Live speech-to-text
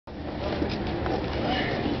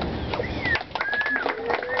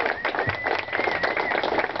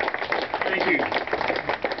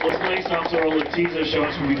for all the teaser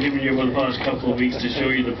shots we've been giving you over the past couple of weeks to show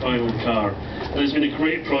you the final car. And it's been a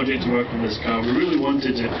great project to work on this car. We really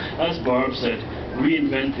wanted to, as Barb said,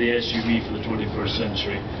 reinvent the SUV for the 21st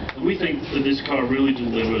century. And we think that this car really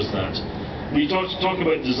delivers that. When you talk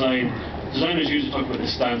about design, designers usually talk about the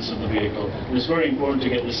stance of the vehicle. And it's very important to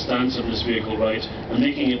get the stance of this vehicle right and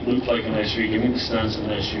making it look like an SUV, giving the stance of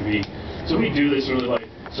an SUV. So we do this really by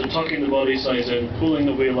tucking the body sides in, pulling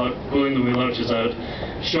the wheel arches out,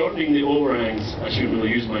 shortening the overhangs. I shouldn't really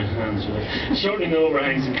use my hands really. Shortening the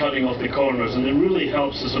overhangs and cutting off the corners, and it really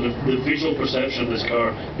helps the the visual perception of this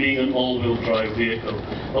car being an all-wheel drive vehicle.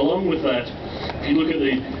 Along with that, if you look at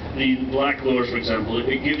the black lowers, for example,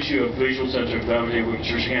 it gives you a visual center of gravity which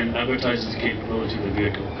again advertises the capability of the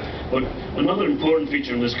vehicle. But another important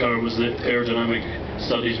feature in this car was the aerodynamic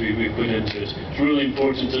studies we put into it. It's really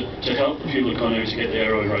important to help the fuel economy to get the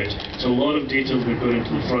aero right. So a lot of details we put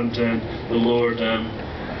into the front end, the lower dam,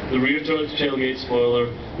 the rear tailgate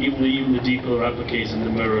spoiler, even the D-pillar appliques and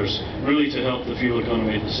the mirrors, really to help the fuel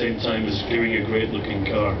economy at the same time as giving a great looking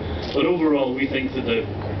car. But overall we think that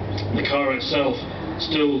the car itself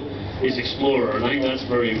still is Explorer, and I think that's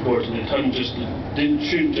very important. It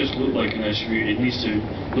shouldn't just look like an SUV, it needs to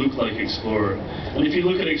look like Explorer. And if you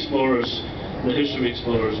look at Explorers, the history of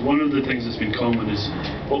Explorers, one of the things that's been common is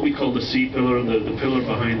what we call the C-pillar, the pillar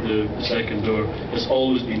behind the second door, has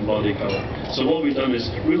always been body colour. So what we've done is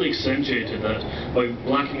really accentuated that by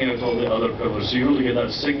blacking out all the other pillars, so you really get that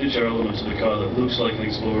signature element to the car that looks like an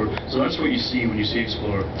Explorer. So that's what you see when you see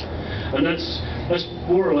Explorer. And that's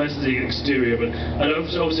more or less the exterior, but I'd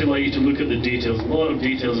obviously like you to look at the details. A lot of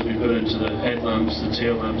details have been put into the headlamps, the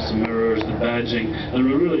tail lamps, the mirrors, the badging, and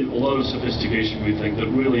really a lot of sophistication, we think,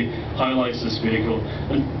 that really highlights this vehicle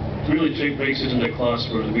and really breaks it into a class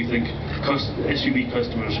where we think SUV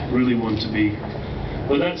customers really want to be.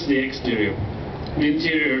 But that's the exterior. The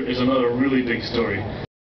interior is another really big story.